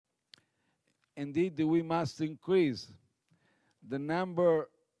Indeed, we must increase the number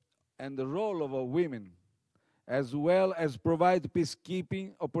and the role of women, as well as provide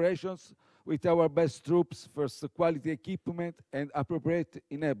peacekeeping operations with our best troops, first quality equipment and appropriate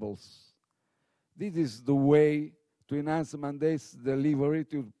enables. This is the way to enhance mandates delivery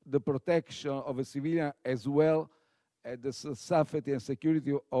to the protection of a civilian as well as the safety and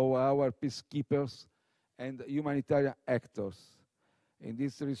security of our peacekeepers and humanitarian actors. In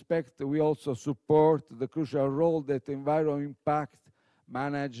this respect, we also support the crucial role that environmental impact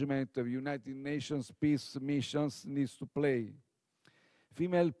management of United Nations peace missions needs to play.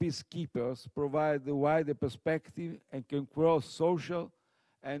 Female peacekeepers provide a wider perspective and can cross social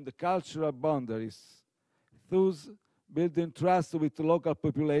and cultural boundaries, thus building trust with local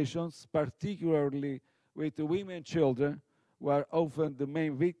populations, particularly with women and children, who are often the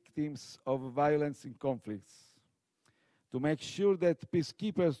main victims of violence in conflicts. To make sure that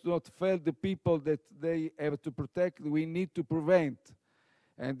peacekeepers do not fail the people that they have to protect, we need to prevent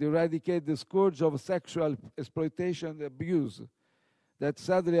and eradicate the scourge of sexual exploitation and abuse that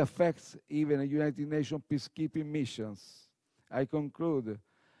sadly affects even United Nations peacekeeping missions. I conclude.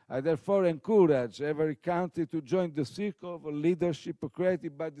 I therefore encourage every country to join the circle of leadership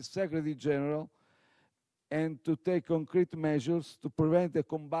created by the Secretary General and to take concrete measures to prevent and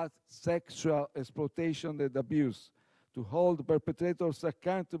combat sexual exploitation and abuse, to hold perpetrators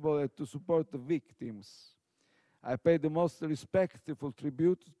accountable and to support the victims. I pay the most respectful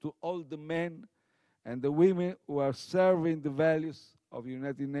tribute to all the men and the women who are serving the values of the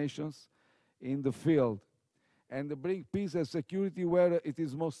United Nations in the field and bring peace and security where it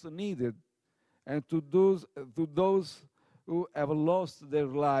is most needed, and to those who have lost their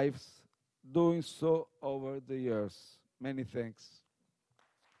lives doing so over the years. Many thanks.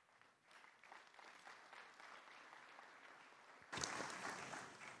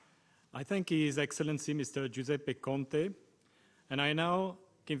 I thank His Excellency Mr. Giuseppe Conte, and I now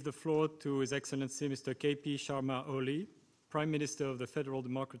give the floor to His Excellency Mr. K.P. Sharma Oli, Prime Minister of the Federal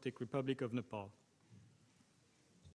Democratic Republic of Nepal.